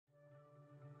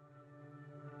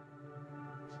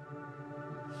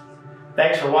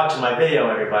Thanks for watching my video,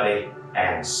 everybody,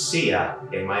 and see ya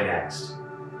in my next.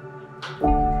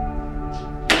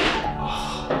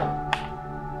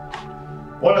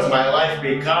 What has my life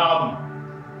become?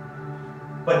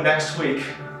 But next week,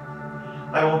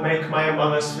 I will make my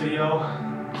Among Us video,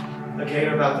 a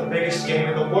game about the biggest game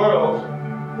in the world,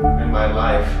 and my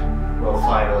life will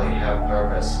finally have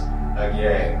purpose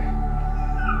again.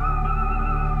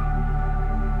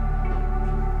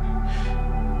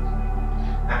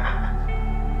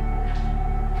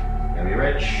 Gonna be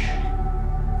rich.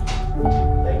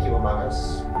 Thank you, Among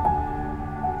Us.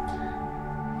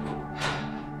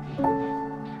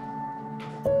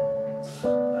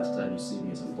 Last time you see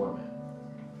me as a format.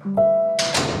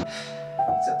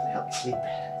 Except to help me sleep.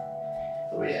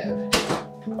 What do we have?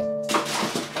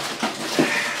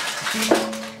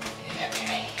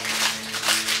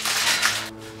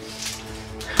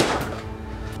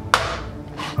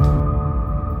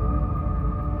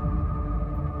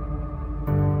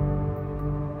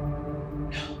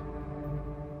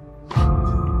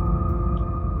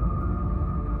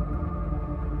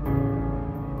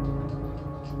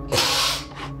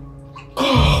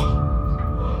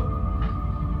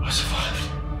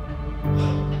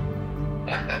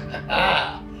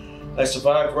 I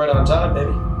survived right on time,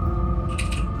 baby.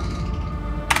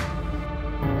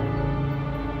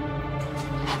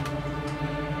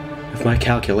 If my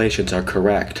calculations are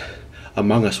correct,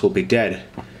 Among Us will be dead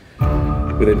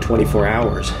within 24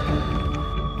 hours.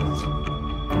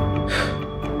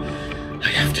 I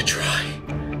have to try.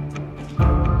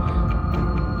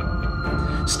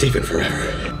 Stephen forever.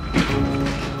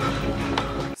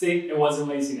 See, it wasn't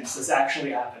laziness. This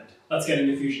actually happened. Let's get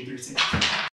into Fusion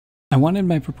 360. I wanted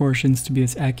my proportions to be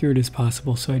as accurate as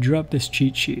possible, so I drew up this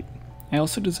cheat sheet. I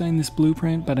also designed this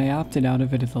blueprint, but I opted out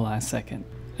of it at the last second.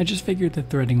 I just figured the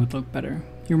threading would look better.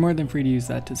 You're more than free to use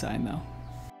that design though.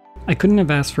 I couldn't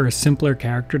have asked for a simpler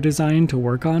character design to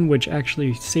work on, which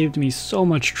actually saved me so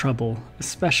much trouble,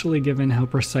 especially given how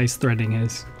precise threading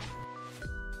is.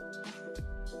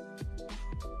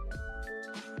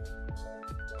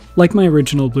 Like my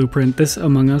original blueprint, this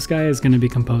Among Us guy is going to be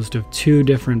composed of 2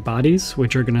 different bodies,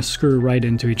 which are going to screw right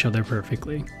into each other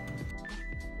perfectly.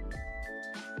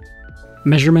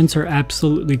 Measurements are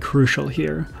absolutely crucial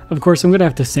here. Of course, I'm going to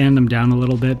have to sand them down a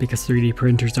little bit because 3D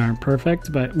printers aren't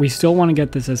perfect, but we still want to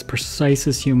get this as precise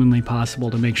as humanly possible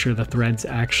to make sure the threads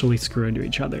actually screw into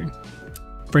each other.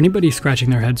 For anybody scratching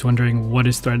their heads wondering what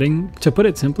is threading, to put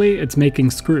it simply, it's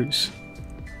making screws.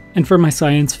 And for my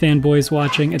science fanboys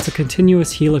watching, it's a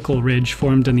continuous helical ridge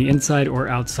formed on the inside or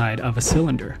outside of a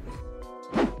cylinder.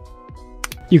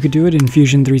 You could do it in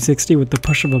Fusion 360 with the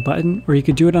push of a button, or you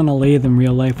could do it on a lathe in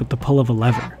real life with the pull of a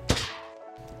lever.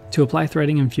 To apply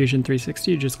threading in Fusion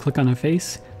 360, you just click on a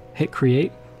face, hit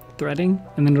create, threading,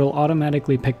 and then it'll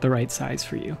automatically pick the right size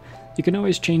for you. You can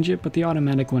always change it, but the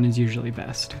automatic one is usually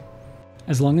best.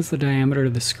 As long as the diameter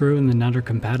of the screw and the nut are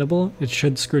compatible, it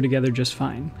should screw together just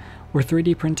fine. We're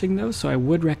 3D printing though, so I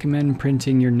would recommend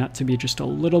printing your nut to be just a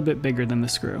little bit bigger than the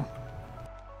screw.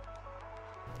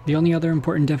 The only other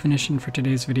important definition for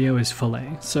today's video is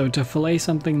fillet. So to fillet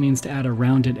something means to add a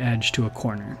rounded edge to a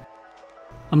corner.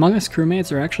 Among Us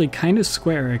crewmates are actually kind of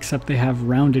square, except they have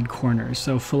rounded corners,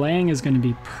 so filleting is going to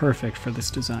be perfect for this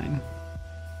design.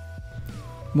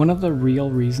 One of the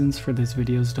real reasons for this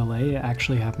video's delay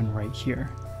actually happened right here.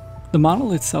 The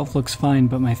model itself looks fine,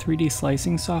 but my 3D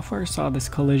slicing software saw this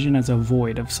collision as a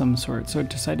void of some sort, so it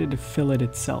decided to fill it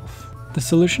itself. The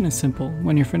solution is simple.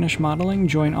 When you're finished modeling,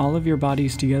 join all of your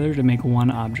bodies together to make one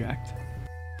object.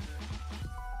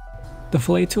 The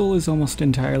fillet tool is almost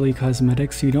entirely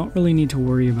cosmetic, so you don't really need to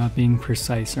worry about being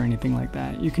precise or anything like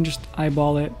that. You can just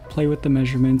eyeball it, play with the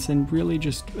measurements, and really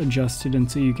just adjust it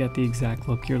until you get the exact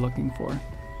look you're looking for.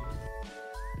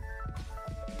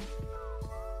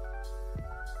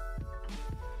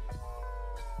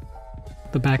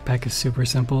 The backpack is super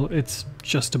simple. It's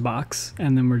just a box,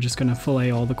 and then we're just gonna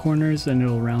fillet all the corners and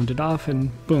it'll round it off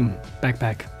and boom,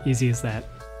 backpack. Easy as that.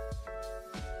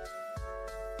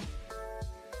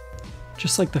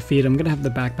 Just like the feet, I'm gonna have the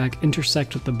backpack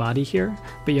intersect with the body here,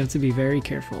 but you have to be very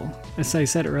careful. As I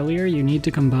said earlier, you need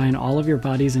to combine all of your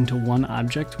bodies into one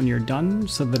object when you're done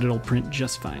so that it'll print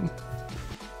just fine.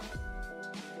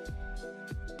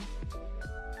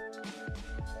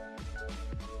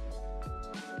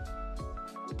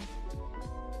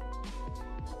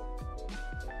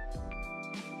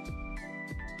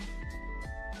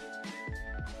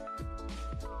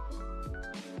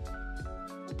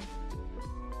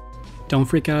 Don't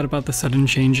freak out about the sudden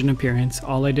change in appearance.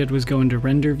 All I did was go into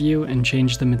render view and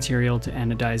change the material to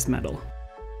anodized metal.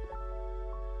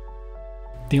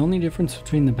 The only difference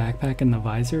between the backpack and the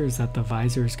visor is that the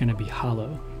visor is going to be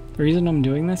hollow. The reason I'm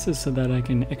doing this is so that I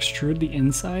can extrude the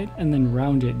inside and then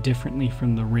round it differently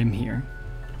from the rim here.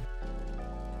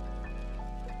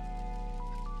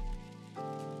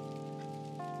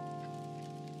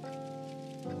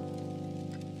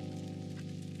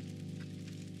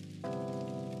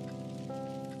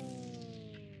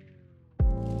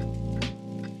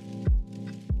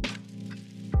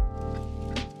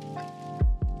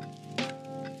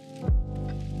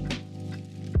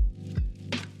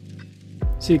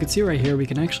 So you can see right here, we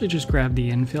can actually just grab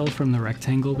the infill from the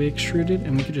rectangle we extruded,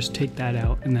 and we could just take that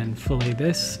out and then fillet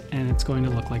this, and it's going to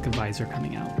look like a visor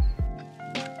coming out.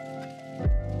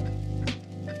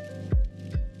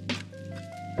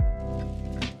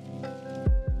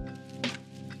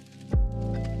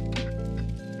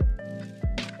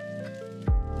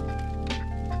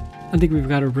 I think we've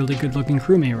got a really good looking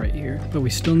crewmate right here, but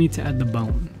we still need to add the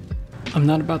bone. I'm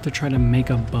not about to try to make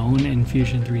a bone in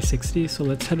Fusion 360, so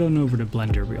let's head on over to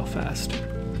Blender real fast.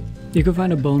 You can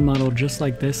find a bone model just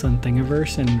like this on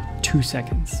Thingiverse in 2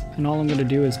 seconds, and all I'm going to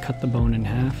do is cut the bone in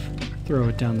half, throw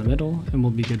it down the middle, and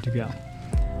we'll be good to go.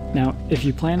 Now, if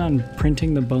you plan on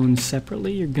printing the bones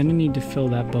separately, you're going to need to fill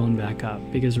that bone back up,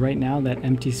 because right now that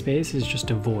empty space is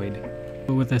just a void.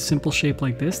 But with a simple shape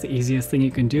like this, the easiest thing you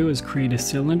can do is create a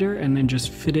cylinder and then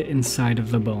just fit it inside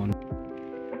of the bone.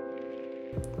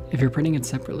 If you're printing it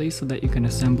separately so that you can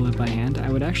assemble it by hand, I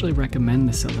would actually recommend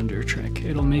the cylinder trick.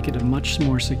 It'll make it a much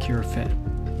more secure fit.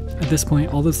 At this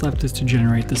point, all that's left is to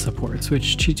generate the supports,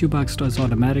 which Chi2Box does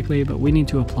automatically, but we need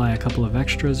to apply a couple of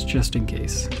extras just in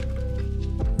case.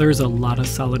 There's a lot of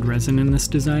solid resin in this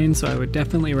design, so I would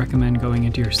definitely recommend going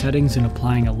into your settings and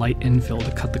applying a light infill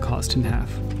to cut the cost in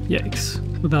half. Yikes.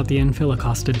 Without the infill, it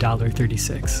cost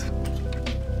 $1.36.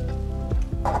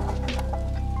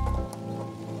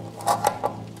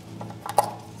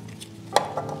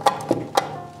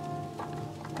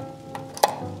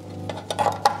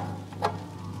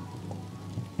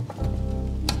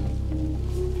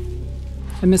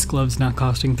 I miss gloves not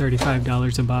costing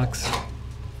 $35 a box.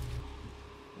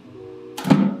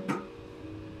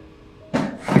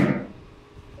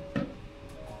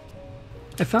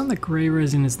 I found that gray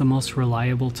resin is the most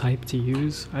reliable type to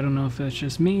use. I don't know if that's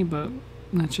just me, but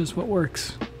that's just what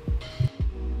works.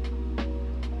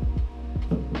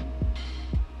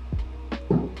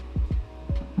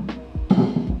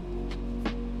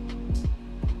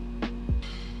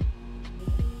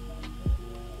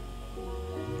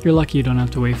 You're lucky you don't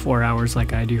have to wait 4 hours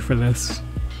like I do for this.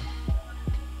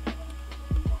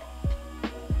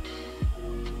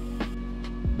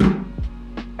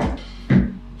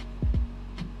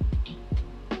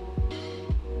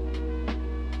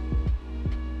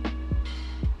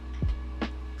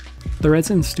 The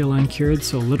resin's still uncured,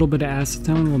 so a little bit of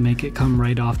acetone will make it come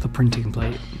right off the printing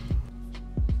plate.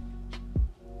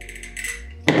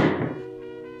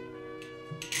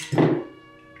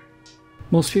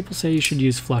 Most people say you should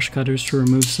use flush cutters to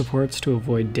remove supports to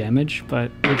avoid damage,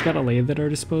 but we've got a lathe at our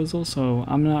disposal, so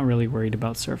I'm not really worried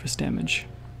about surface damage.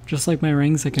 Just like my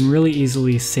rings, I can really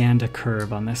easily sand a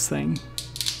curve on this thing.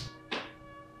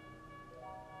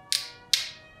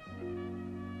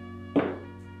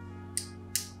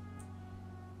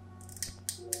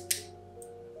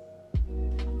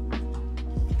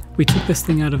 We took this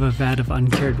thing out of a vat of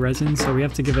uncured resin, so we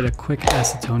have to give it a quick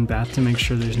acetone bath to make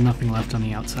sure there's nothing left on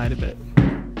the outside of it.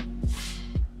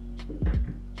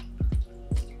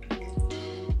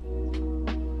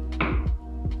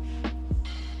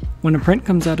 When a print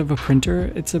comes out of a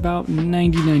printer, it's about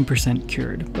 99%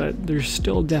 cured, but there's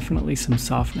still definitely some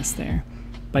softness there.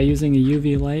 By using a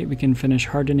UV light, we can finish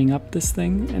hardening up this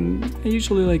thing, and I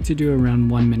usually like to do around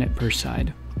 1 minute per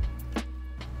side.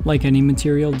 Like any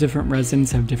material, different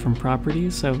resins have different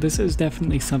properties, so this is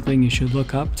definitely something you should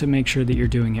look up to make sure that you're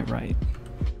doing it right.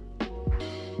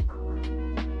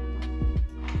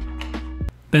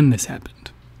 Then this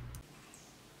happened.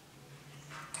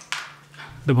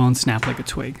 The bone snapped like a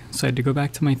twig, so I had to go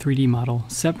back to my 3D model,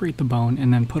 separate the bone,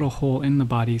 and then put a hole in the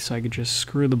body so I could just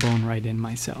screw the bone right in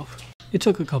myself. It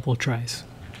took a couple of tries.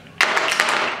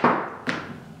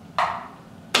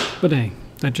 But hey,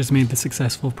 that just made the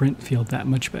successful print feel that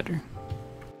much better.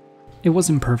 It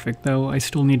wasn't perfect though, I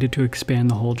still needed to expand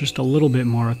the hole just a little bit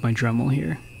more with my Dremel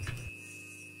here.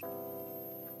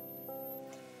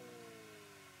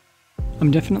 I'm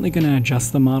definitely going to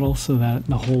adjust the model so that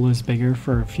the hole is bigger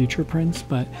for future prints,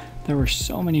 but there were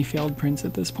so many failed prints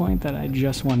at this point that I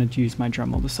just wanted to use my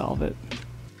Dremel to solve it.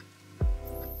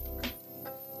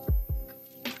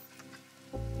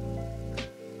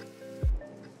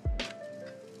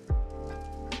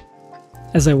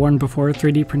 As I warned before,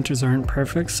 3D printers aren't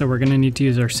perfect, so we're going to need to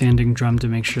use our sanding drum to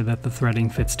make sure that the threading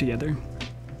fits together.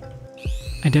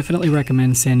 I definitely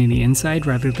recommend sanding the inside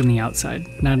rather than the outside.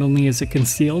 Not only is it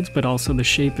concealed, but also the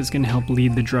shape is going to help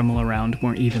lead the Dremel around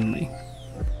more evenly.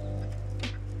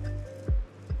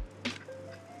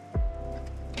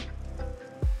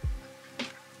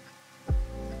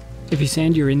 If you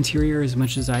sand your interior as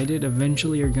much as I did,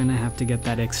 eventually you're going to have to get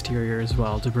that exterior as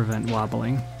well to prevent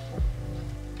wobbling.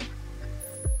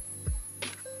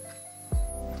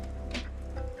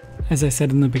 As I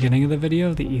said in the beginning of the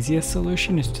video, the easiest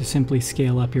solution is to simply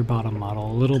scale up your bottom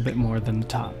model a little bit more than the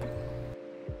top.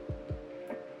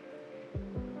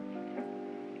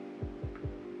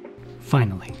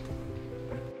 Finally.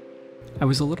 I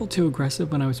was a little too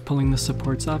aggressive when I was pulling the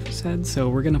supports off his head, so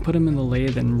we're going to put him in the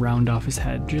lathe and round off his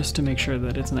head just to make sure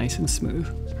that it's nice and smooth.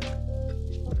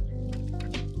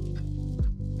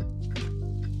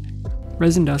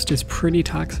 Resin dust is pretty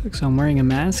toxic, so I'm wearing a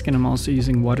mask and I'm also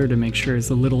using water to make sure as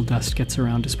little dust gets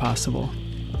around as possible.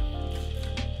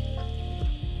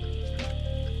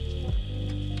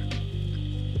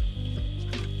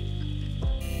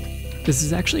 This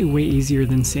is actually way easier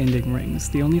than sanding rings.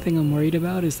 The only thing I'm worried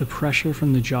about is the pressure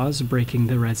from the jaws breaking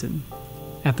the resin.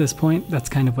 At this point, that's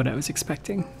kind of what I was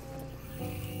expecting.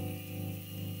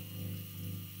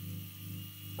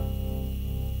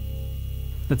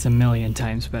 That's a million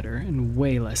times better and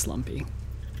way less lumpy.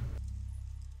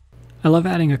 I love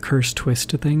adding a cursed twist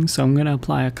to things, so I'm going to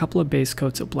apply a couple of base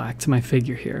coats of black to my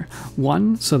figure here.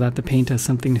 One, so that the paint has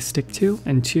something to stick to,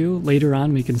 and two, later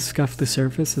on we can scuff the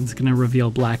surface and it's going to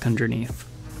reveal black underneath.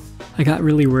 I got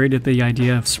really worried at the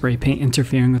idea of spray paint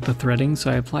interfering with the threading,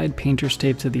 so I applied painter's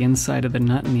tape to the inside of the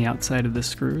nut and the outside of the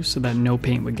screw so that no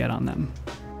paint would get on them.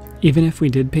 Even if we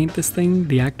did paint this thing,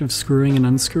 the act of screwing and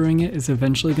unscrewing it is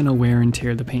eventually going to wear and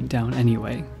tear the paint down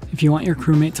anyway. If you want your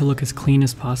Crewmate to look as clean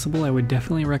as possible, I would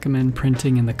definitely recommend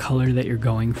printing in the color that you're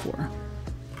going for.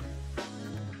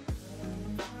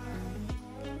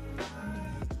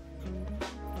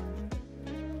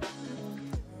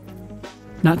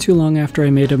 Not too long after I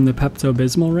made him the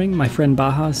Pepto-Bismol ring, my friend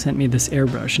Baha sent me this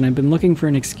airbrush, and I've been looking for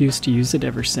an excuse to use it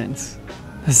ever since.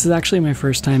 This is actually my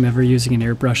first time ever using an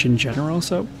airbrush in general,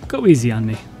 so go easy on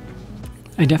me.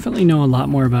 I definitely know a lot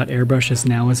more about airbrushes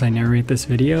now as I narrate this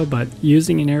video, but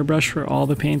using an airbrush for all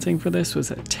the painting for this was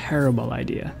a terrible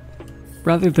idea.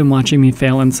 Rather than watching me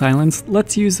fail in silence,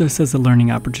 let's use this as a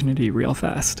learning opportunity real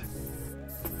fast.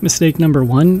 Mistake number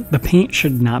 1, the paint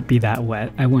should not be that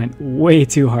wet. I went way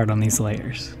too hard on these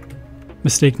layers.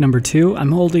 Mistake number 2,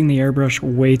 I'm holding the airbrush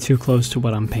way too close to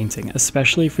what I'm painting,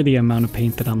 especially for the amount of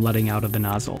paint that I'm letting out of the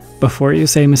nozzle. Before you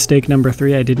say mistake number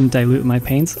 3, I didn't dilute my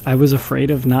paints, I was afraid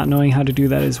of not knowing how to do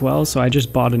that as well, so I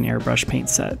just bought an airbrush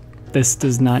paint set. This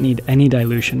does not need any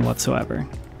dilution whatsoever.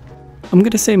 I'm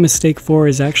going to say mistake 4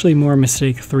 is actually more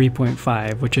mistake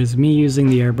 3.5, which is me using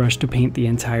the airbrush to paint the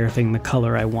entire thing the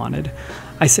color I wanted.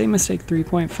 I say mistake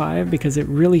 3.5 because it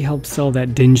really helped sell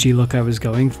that dingy look I was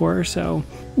going for, so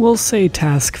we'll say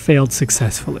task failed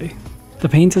successfully. The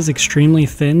paint is extremely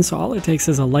thin, so all it takes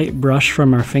is a light brush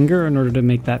from our finger in order to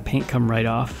make that paint come right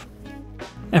off.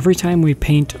 Every time we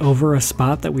paint over a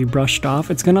spot that we brushed off,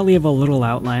 it's going to leave a little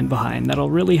outline behind that'll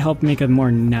really help make a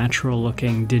more natural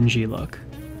looking dingy look.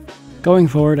 Going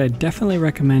forward, I definitely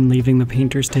recommend leaving the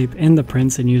painter's tape in the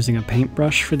prints and using a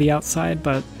paintbrush for the outside,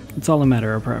 but it's all a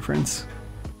matter of preference.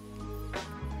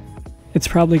 It's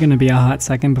probably going to be a hot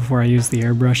second before I use the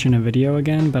airbrush in a video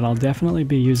again, but I'll definitely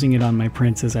be using it on my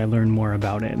prints as I learn more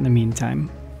about it in the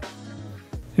meantime.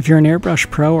 If you're an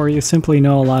airbrush pro or you simply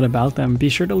know a lot about them, be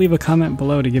sure to leave a comment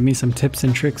below to give me some tips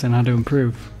and tricks on how to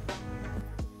improve.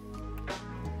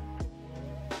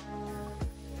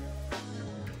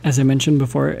 As I mentioned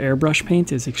before, airbrush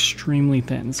paint is extremely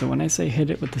thin, so when I say hit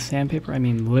it with the sandpaper, I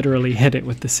mean literally hit it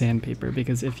with the sandpaper,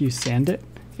 because if you sand it,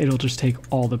 it'll just take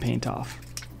all the paint off.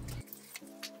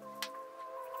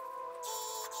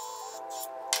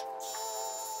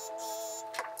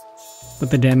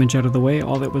 With the damage out of the way,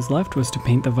 all that was left was to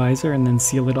paint the visor and then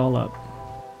seal it all up.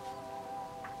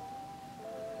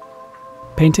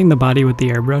 Painting the body with the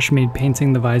airbrush made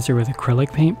painting the visor with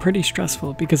acrylic paint pretty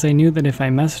stressful because I knew that if I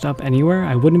messed up anywhere,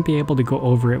 I wouldn't be able to go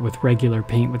over it with regular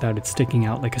paint without it sticking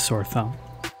out like a sore thumb.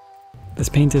 This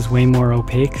paint is way more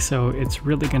opaque, so it's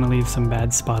really going to leave some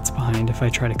bad spots behind if I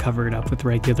try to cover it up with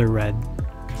regular red.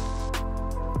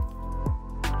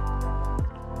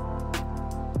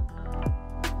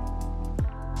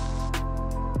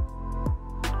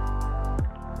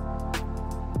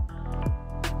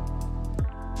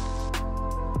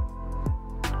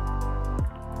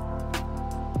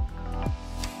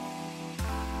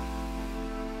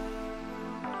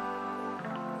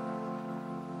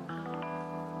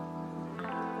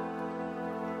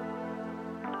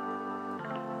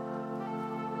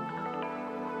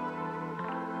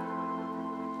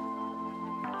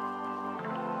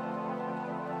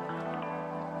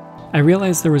 I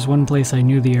realized there was one place I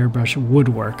knew the airbrush would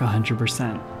work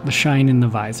 100%, the shine in the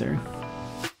visor.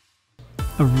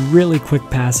 A really quick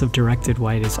pass of directed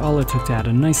white is all it took to add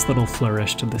a nice little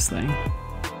flourish to this thing.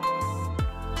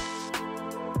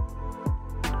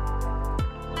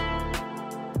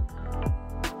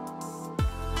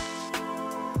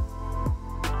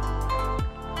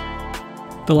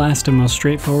 The last and most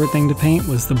straightforward thing to paint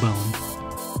was the bone.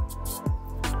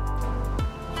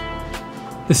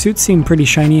 The suits seemed pretty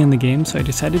shiny in the game, so I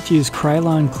decided to use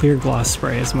Krylon Clear Gloss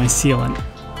Spray as my sealant.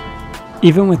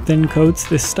 Even with thin coats,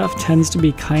 this stuff tends to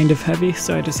be kind of heavy,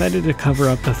 so I decided to cover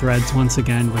up the threads once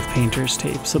again with painter's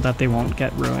tape so that they won't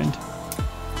get ruined.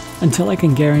 Until I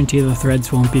can guarantee the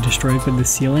threads won't be destroyed with the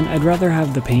sealant, I'd rather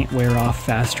have the paint wear off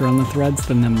faster on the threads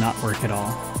than them not work at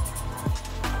all.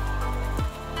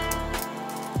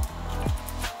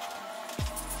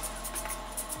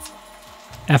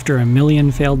 After a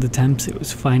million failed attempts, it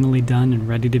was finally done and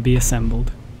ready to be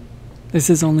assembled. This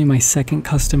is only my second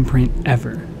custom print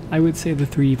ever. I would say the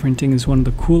 3D printing is one of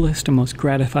the coolest and most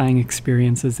gratifying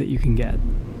experiences that you can get.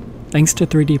 Thanks to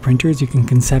 3D printers, you can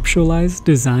conceptualize,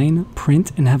 design,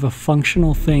 print, and have a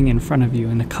functional thing in front of you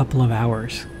in a couple of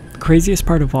hours. The craziest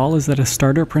part of all is that a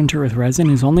starter printer with resin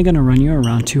is only going to run you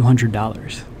around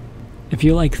 $200. If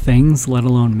you like things, let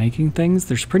alone making things,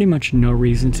 there's pretty much no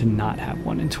reason to not have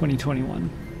one in 2021.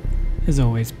 As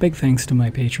always, big thanks to my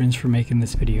patrons for making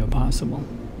this video possible.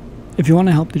 If you want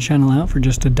to help the channel out for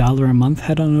just $1 a month,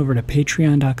 head on over to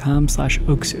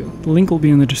patreon.com/oksu. The link will be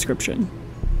in the description.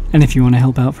 And if you want to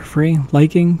help out for free,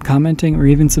 liking, commenting, or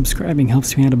even subscribing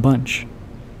helps me out a bunch.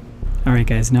 Alright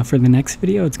guys, now for the next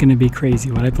video, it's going to be crazy.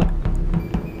 What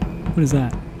is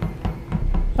that?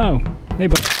 Oh, hey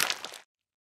bud.